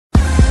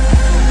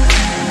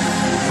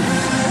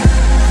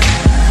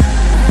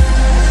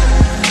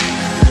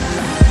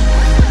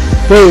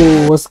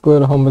Hey, what's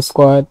good, Homer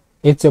Squad?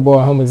 It's your boy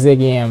Homer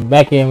Ziggy, and I'm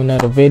back here with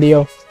another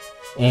video.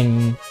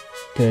 And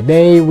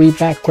today we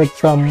back with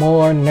some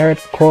more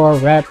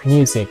nerdcore rap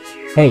music.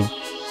 Hey,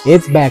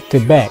 it's back to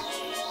back.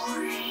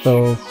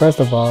 So first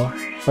of all,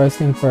 first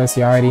thing first,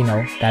 you already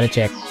know, gotta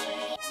check.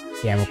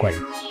 Yeah, I'm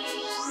recording.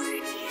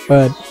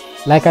 But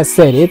like I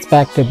said, it's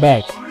back to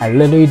back. I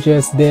literally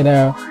just did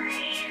a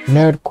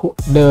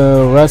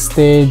the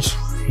Rustage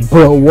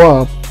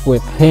Blow Up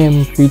with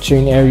him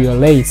featuring Aerial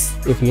Lace.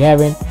 If you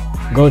haven't,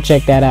 go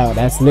check that out.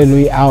 That's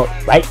literally out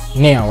right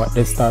now at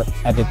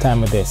the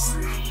time of this.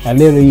 I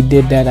literally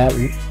did that at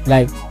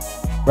like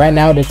right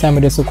now at the time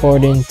of this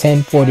recording,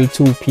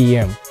 10:42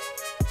 p.m.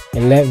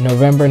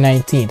 November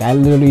 19th. I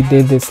literally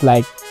did this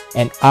like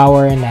an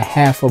hour and a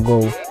half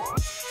ago.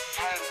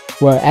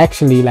 Well,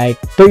 actually like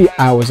 3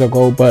 hours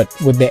ago, but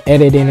with the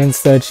editing and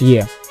such,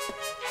 yeah.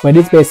 But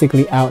it's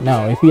basically out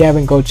now. If you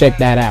haven't, go check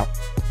that out.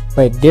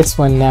 But this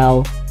one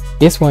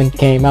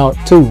came out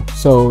too,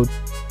 so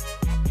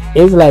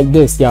it's like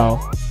this,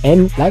 y'all.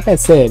 And like I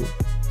said,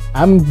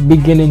 I'm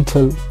beginning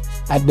to,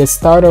 at the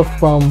start of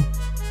from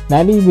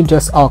not even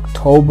just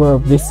October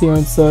of this year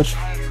and such,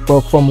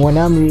 but from when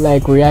I'm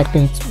like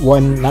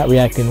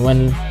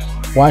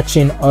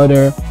watching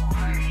other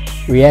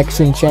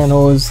reaction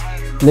channels,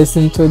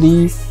 listening to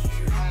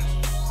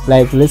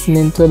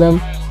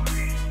them,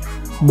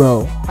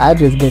 bro, I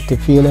just get to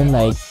feeling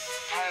like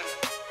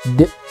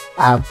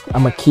I'm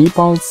gonna keep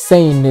on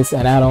saying this,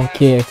 and I don't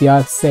care if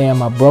y'all say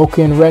I'm a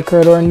broken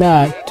record or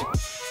not,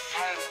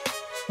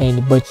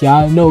 but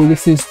y'all know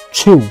this is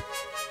true.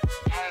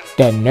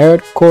 The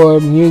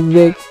nerdcore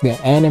music, the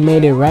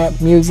animated rap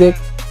music,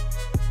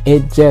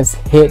 it just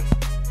hit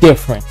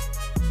different.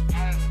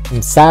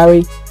 I'm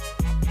sorry,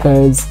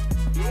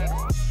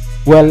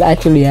 well,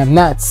 actually I'm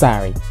not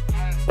sorry,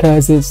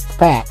 cause it's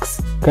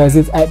facts, cause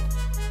it's at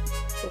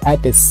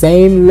the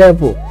same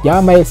level.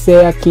 Y'all might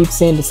say I keep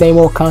saying the same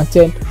old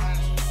content,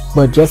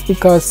 but just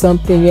because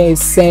something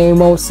is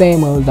same old,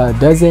 that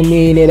doesn't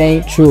mean it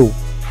ain't true.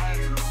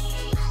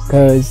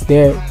 Cause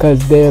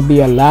there'll be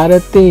a lot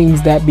of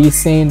things that be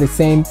saying the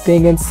same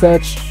thing and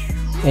such,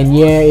 and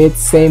yeah, it's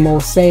same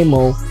old,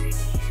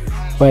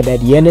 but at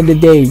the end of the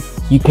day,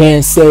 you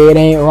can't say it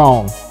ain't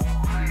wrong.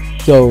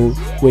 So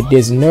with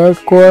this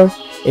nerdcore,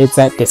 it's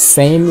at the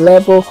same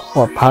level,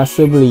 or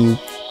possibly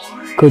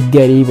could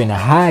get even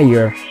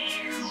higher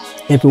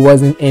if it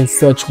wasn't in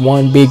such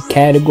one big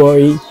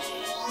category.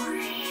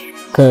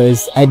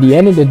 Because at the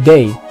end of the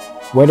day,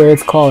 whether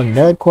it's called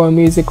nerdcore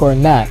music or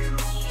not,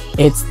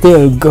 it's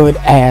still good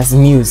ass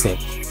music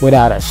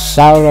without a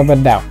shadow of a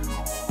doubt.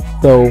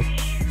 So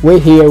we're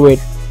here with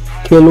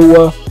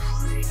KILLUA.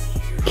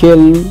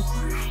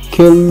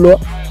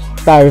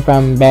 Sorry if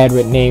I'm bad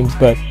with names,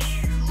 but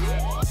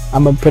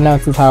I'm gonna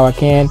pronounce this how I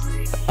can,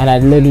 and I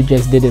literally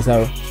just did this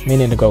a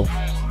minute ago.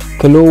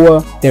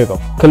 KILLUA, there we go.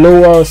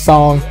 KILLUA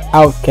song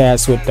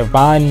OUTCAST with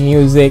Divine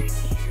Music,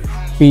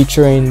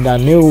 featuring the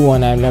new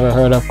one I've never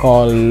heard of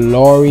called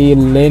Laur,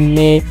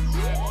 Lindmae,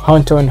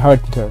 Hunter and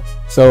Hunter.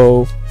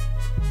 So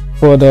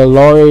for the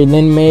Laur,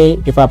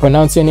 Lindmae, if I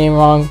pronounce your name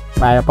wrong,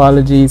 my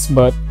apologies,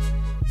 but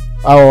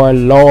or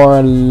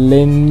Laur,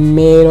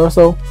 Lindmae or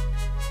so,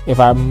 if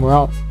I'm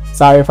wrong,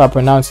 sorry if I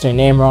pronounced your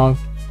name wrong.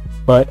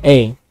 But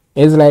hey,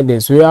 it's like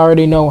this. We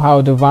already know how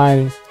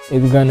Divine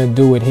is gonna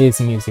do with his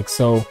music,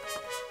 so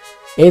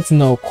it's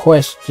no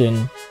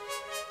question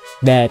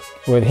that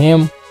with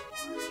him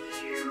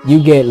you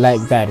get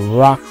like that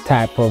rock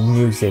type of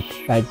music,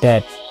 like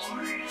that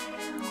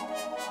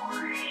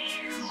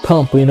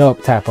pumping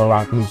up type of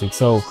rock music.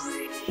 So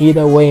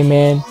either way,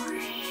 man,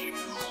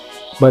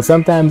 but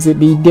sometimes it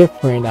be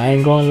different, I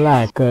ain't gonna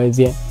lie, cause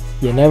you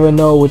never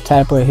know what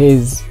type of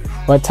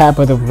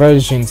the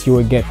versions you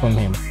would get from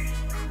him.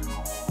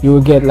 You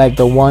would get like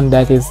the one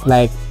that is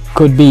like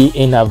could be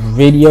in a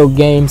video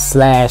game /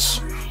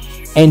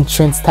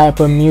 entrance type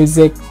of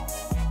music,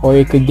 or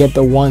you could get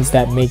the ones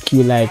that make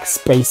you like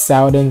space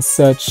out and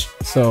such.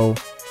 So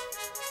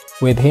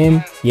with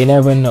him, you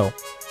never know.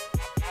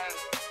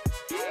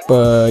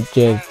 But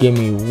just give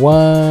me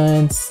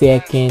 1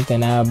 second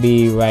and I'll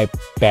be right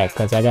back,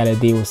 because I gotta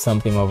deal with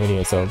something over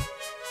here. So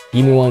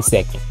give me 1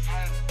 second.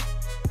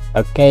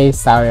 Okay,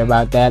 sorry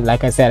about that.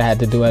 Like I said, I had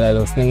to do a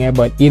little slinger,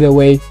 but either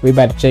way, we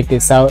about to check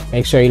this out.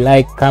 Make sure you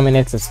like, comment,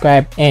 and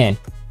subscribe, and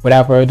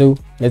without further ado,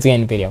 let's get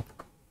in the video.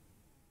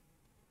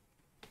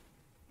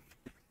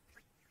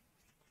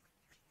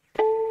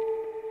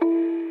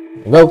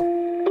 Go.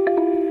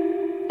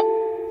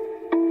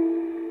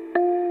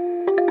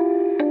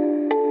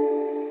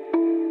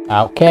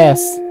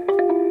 OUTCAST.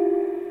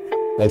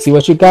 Let's see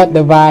what you got,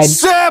 Divide.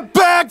 Step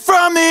back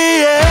from the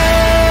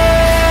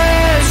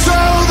edge,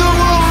 show the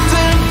wounds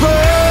and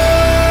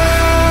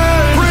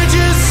burn,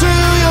 bridges to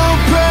your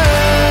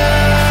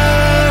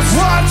past,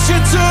 watch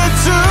it turn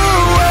to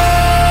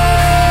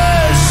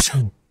ash.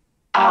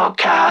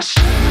 OUTCAST.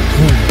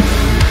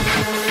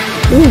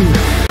 Ooh.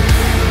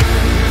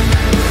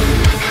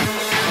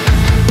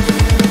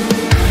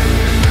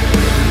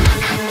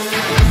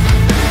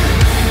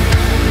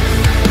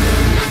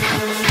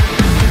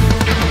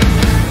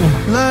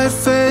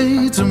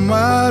 fades, I'm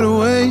wide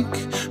awake.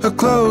 I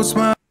close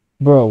my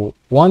Bro,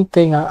 one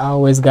thing I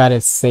always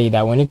gotta say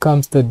that when it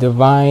comes to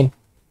Divine,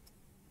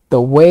 the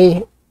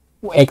way,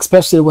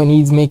 especially when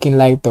he's making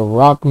like the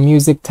rock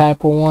music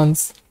type of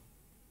ones,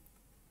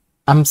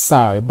 I'm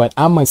sorry, but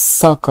I'm a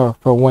sucker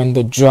for when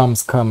the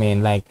drums come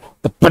in, like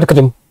the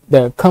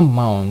come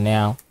on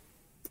now.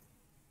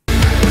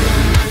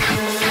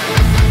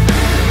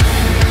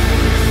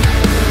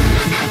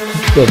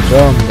 The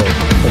drum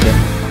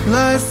though.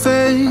 life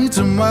fades,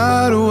 I'm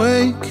wide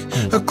awake.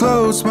 I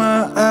close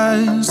my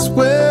eyes.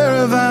 Where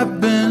have I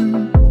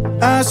been?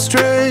 I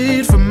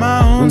strayed for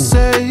my own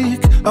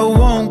sake. I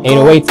won't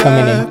go 808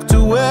 coming in. back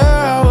to where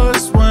I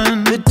was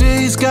when the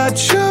days got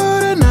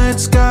shorter,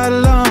 nights got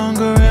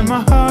longer, and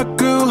my heart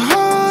grew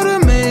harder.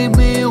 Made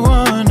me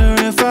wonder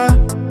if I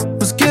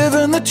was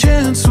given the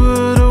chance,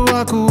 would I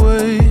walk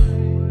away?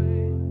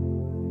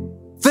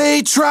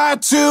 They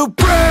tried to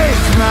break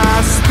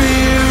my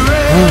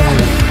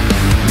spirit,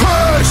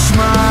 push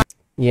my.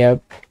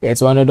 Yep,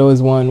 it's one of those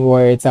one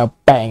where it's a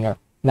banger.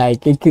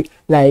 Like it could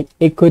like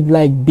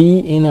be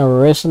in a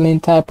wrestling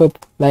type of,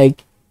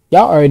 like,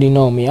 y'all already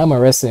know me, I'm a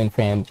wrestling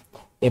fan.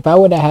 If I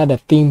would have had a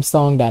theme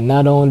song that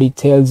not only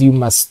tells you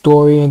my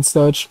story and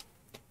such,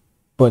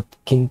 but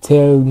can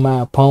tell my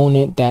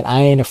opponent that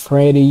I ain't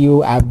afraid of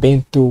you, I've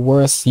been through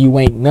worse, you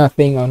ain't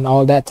nothing, and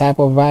all that type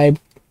of vibe,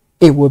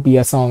 it would be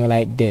a song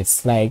like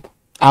this. Like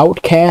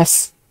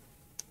OUTCAST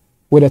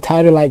with a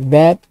title like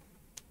that,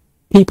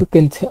 people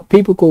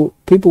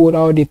would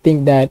already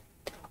think that,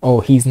 oh,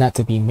 he's not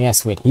to be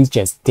messed with, he's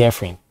just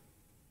different,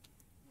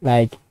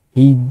 like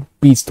he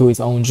beats to his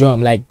own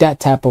drum, like that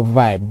type of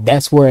vibe.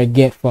 That's where I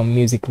get from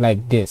music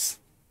like this,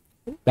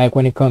 like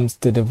when it comes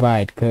to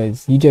Divide,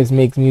 because he just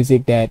makes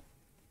music that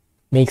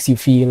makes you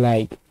feel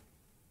like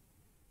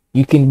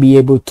you can be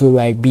able to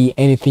like be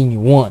anything you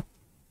want,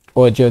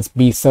 or just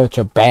be such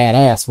a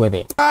badass with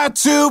it. Tried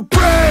to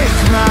break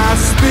my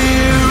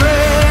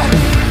spirit,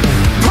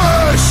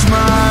 push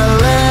my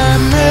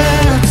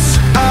limits.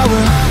 I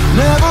will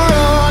never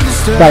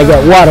understand. Gotta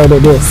get water to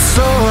this.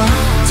 So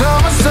I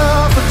tell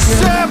myself again,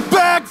 step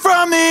back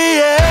from the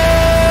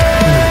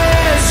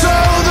edge, so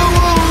the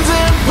wounds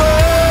and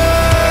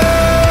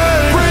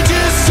burn,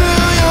 bridges to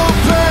your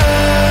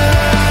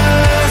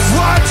past.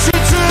 Watch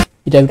it to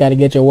You just gotta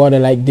get your water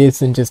like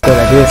this and just go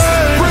like this.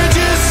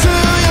 bridges to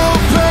your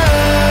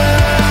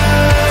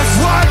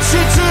past. Watch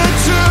it turn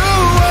to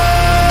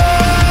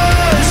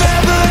us,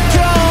 never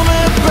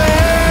coming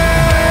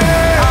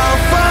back. I'll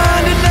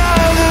find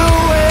another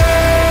way.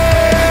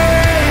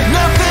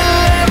 Nothing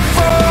left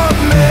for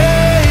me.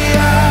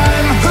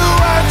 I'm who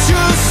I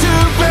choose to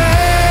be.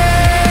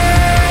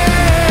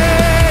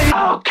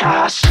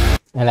 Outcast.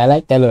 And I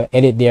like that little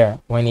edit there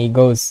when he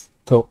goes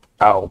to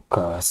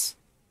OUTCAST.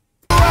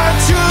 Who I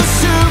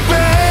choose to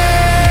be.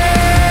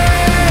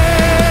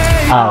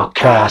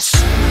 OUTCAST.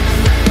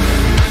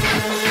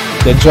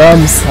 The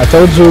drums, I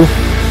told you.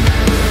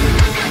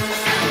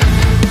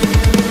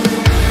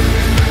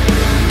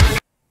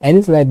 And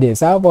it's like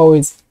this. I've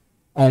always,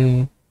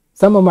 and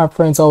some of my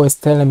friends always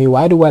telling me,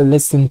 why do I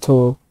listen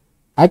to,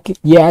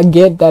 yeah, I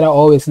get that I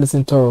always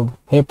listen to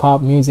hip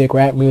hop music,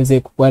 rap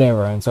music,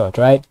 whatever and such,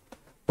 right?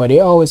 But they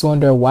always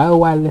wonder, why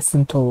do I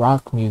listen to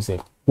rock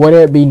music?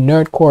 Whether it be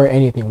nerdcore or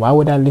anything, why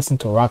would I listen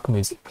to rock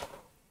music?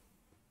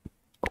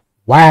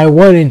 Why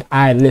wouldn't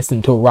I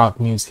listen to rock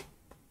music?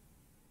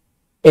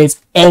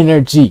 It's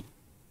energy.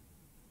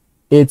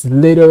 It's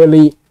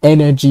literally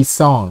energy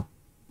song.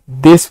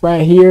 This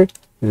right here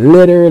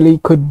literally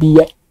could be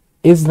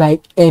it's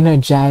like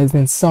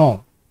energizing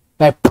song,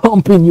 like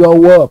pumping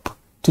you up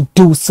to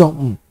do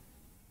something.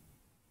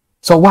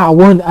 So why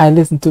wouldn't I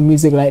listen to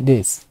music like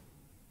this?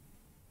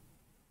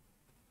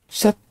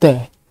 Shut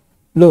the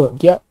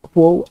look, yeah,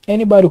 for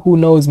anybody who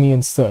knows me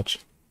and such,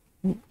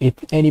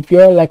 if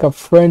you're like a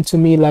friend to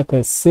me, like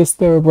a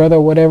sister, brother,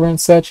 whatever and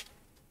such,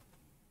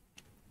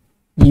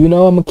 you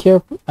know I'm a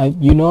care,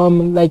 you know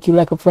I'm like you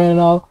like a friend and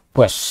all,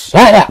 but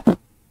shut up.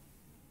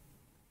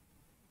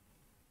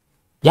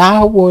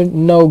 Y'all wouldn't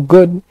know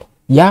good.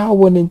 Y'all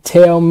wouldn't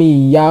tell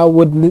me.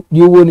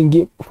 You wouldn't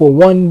get for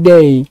one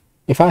day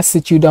if I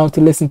sit you down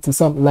to listen to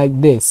something like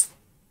this.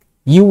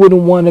 You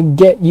wouldn't want to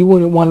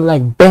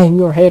like bang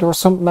your head or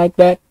something like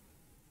that.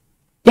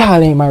 Y'all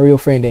ain't my real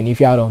friend then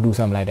if y'all don't do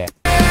something like that.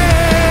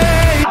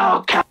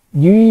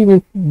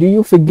 Do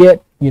you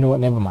forget? You know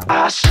what? Never mind.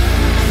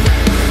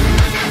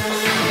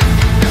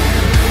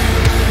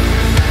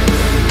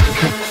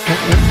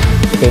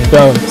 The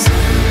drums.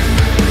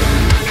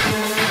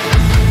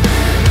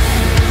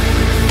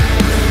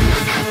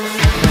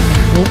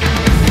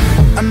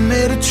 I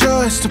made a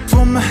choice to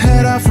pull my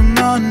head out from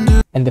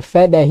under. And the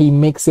fact that he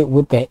mix it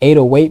with the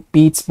 808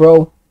 beats,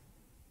 bro,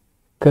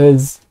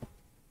 cause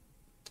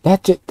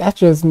that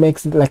just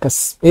makes it like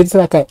it's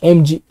like a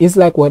MG. It's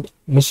like what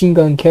Machine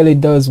Gun Kelly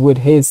does with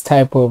his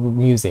type of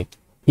music.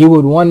 He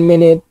would 1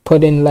 minute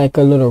put in like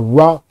a little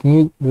rock,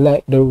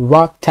 like the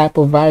rock type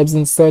of vibes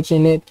and such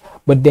in it,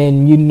 but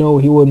then you know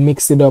he would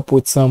mix it up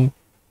with some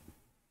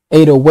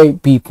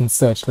 808 beats and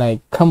such.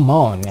 Like, come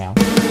on now.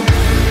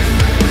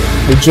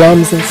 the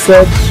drums and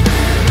such,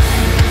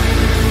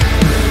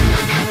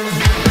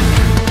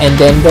 and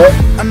then the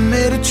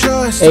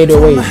 808s.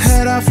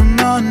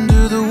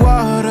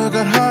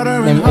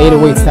 Them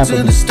 808s type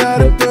of the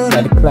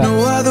class.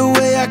 No other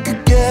way I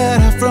could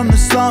get out from the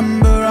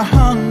slumber, a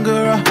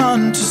hunger, a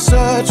hunt, to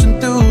searching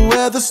through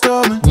where the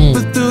storm.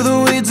 But through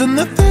the weeds and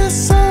the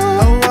thistle,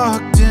 I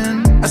walked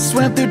in. I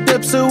swam through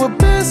depths of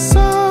abyss,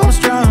 I was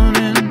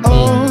drowning.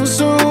 Oh,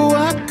 so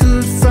I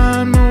could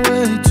find my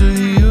way to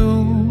you.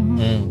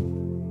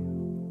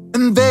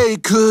 And they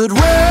could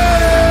wave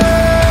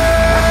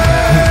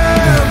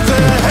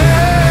their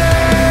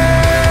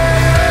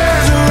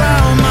hands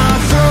around my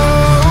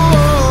throat,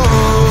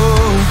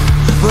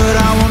 but I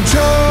won't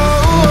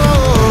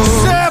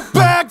choke. Step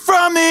back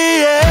from the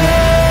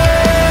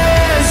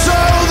edge, so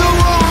the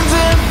wounds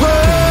and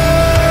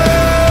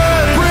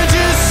burn.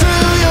 Bridges to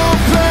your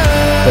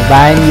pain.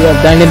 Divine, you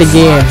have done it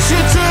again.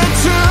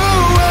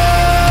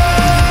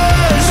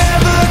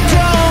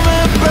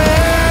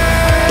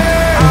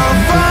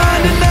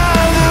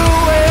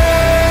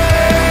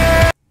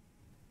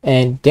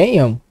 And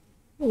damn,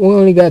 we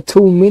only got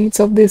 2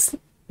 minutes of this,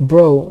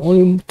 bro.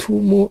 Only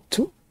two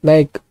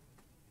like,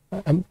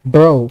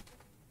 bro.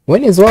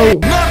 When is all?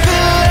 Nothing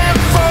left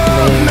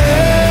for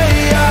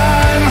me.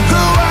 I'm who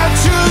I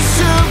choose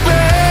to be.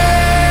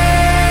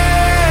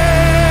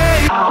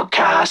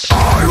 Outcast.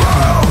 I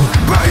will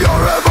be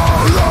your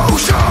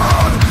evolution.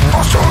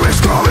 Our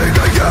story's coming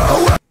to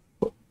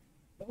you.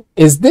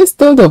 Is this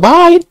still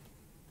Divide?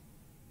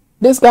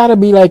 This gotta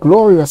be like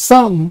Laur or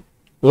something.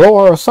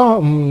 Laur or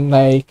something.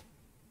 Like,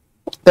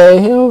 what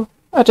the hell?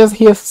 I just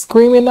hear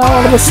screaming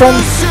all of a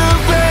sudden.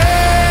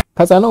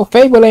 Cause I know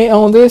Fable ain't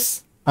on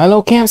this. I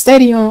know Cam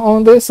Steady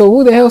on this. So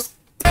who the hell's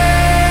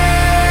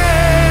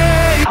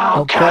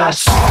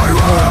Outcast? I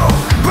will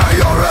be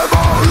your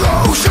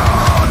evolution.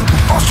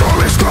 Our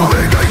story's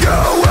coming to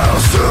you. We'll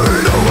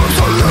see no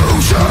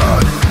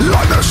solution.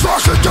 Like the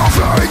stars that don't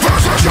fly,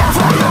 precision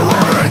from the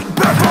way.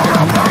 Never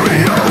a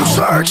Mario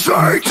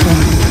 6-8.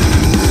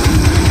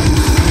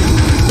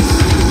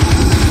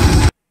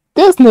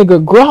 this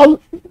nigga growl?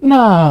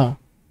 Nah.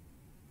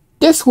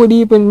 This would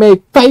even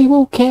make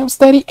Fable, Cam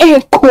Steady,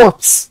 and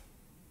Corpse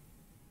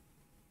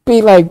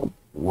be like,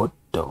 what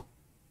the?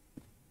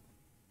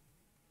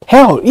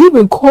 Hell,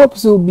 even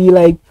Corpse will be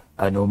like,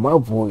 I know my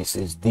voice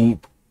is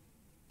deep,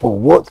 but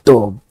what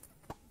the?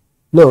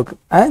 Look,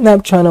 I'm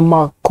not trying to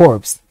mock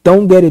Corpse.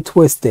 Don't get it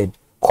twisted.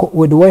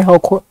 With the way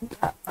how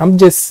I'm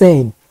just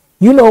saying,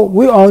 you know,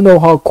 we all know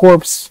how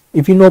Corpse,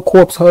 if you know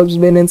Corpse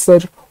husband and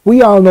such,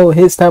 we all know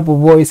his type of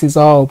voice is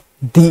all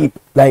deep,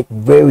 like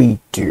very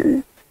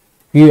deep.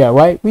 Yeah,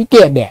 right? We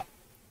get that.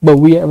 But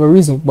we have a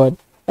reason. But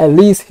at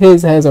least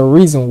his has a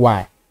reason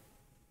why.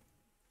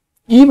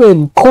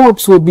 Even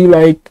Corpse would be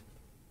like,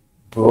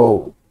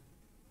 bro,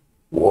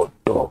 what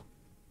the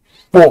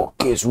fuck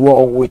is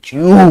wrong with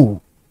you?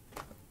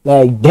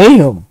 Like,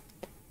 damn.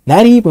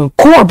 Not even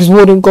Corpse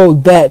wouldn't go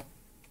that.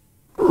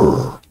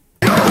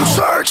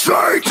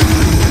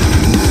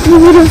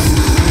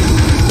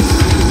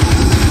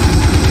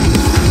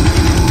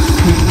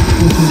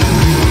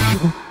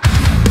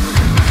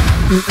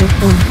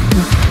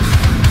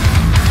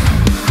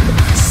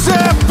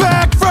 Step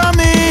back from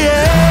the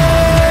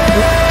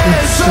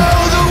edge, so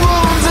the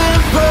wounds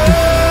and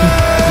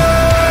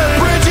burn.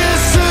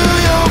 Bridges to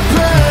your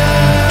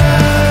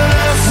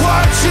past,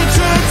 watch it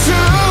turn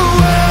to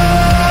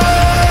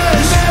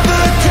ash.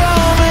 Never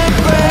coming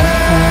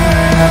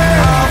back.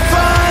 I'll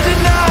find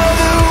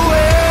another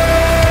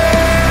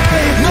way.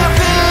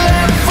 Nothing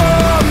left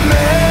for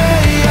me.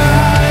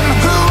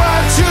 I'm who I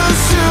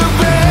choose to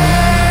be.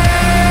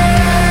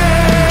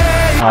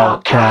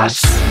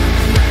 Outcast.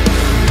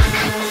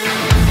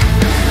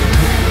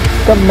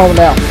 Come on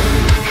now.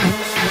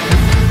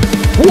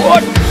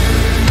 What?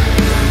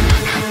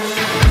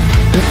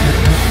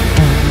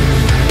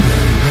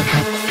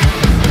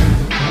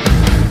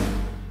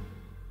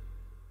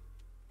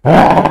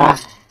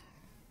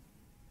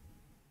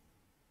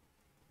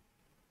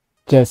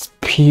 Just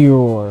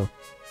pure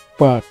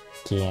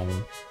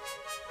fucking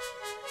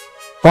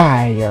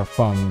fire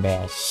from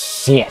that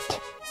shit.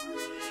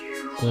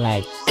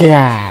 Like,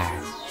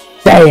 god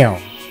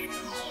damn.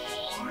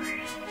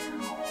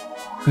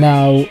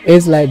 Now,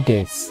 it's like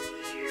this.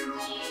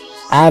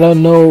 I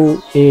don't know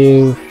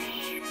if...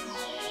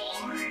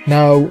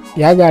 Now,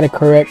 y'all gotta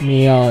correct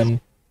me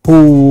on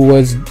who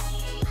was...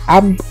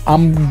 I'm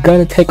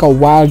gonna take a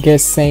wild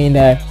guess saying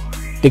that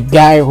the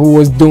guy who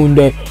was doing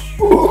the...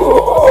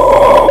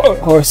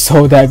 Or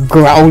so that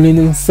growling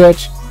and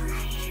such.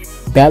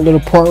 That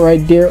little part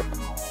right there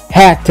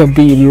had to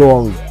be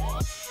Laur.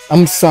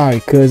 I'm sorry,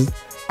 because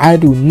I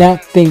do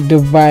not think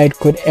Divide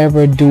could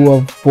ever do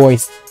a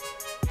voice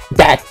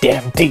that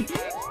damn deep,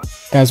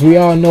 because we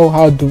all know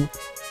how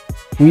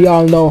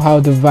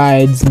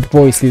Divide's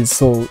voice is,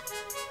 so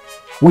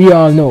we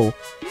all know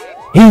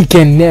he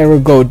can never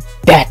go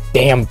that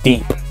damn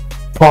deep.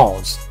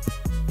 Pause.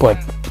 But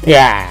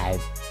god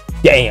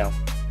damn.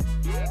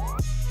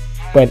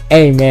 But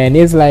hey man,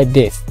 it's like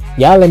this.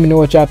 Y'all let me know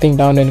what y'all think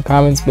down in the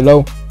comments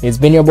below. It's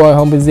been your boy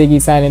Humble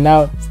Ziggy signing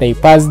out. Stay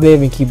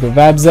positive and keep the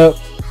vibes up.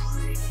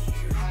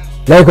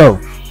 Let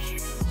go.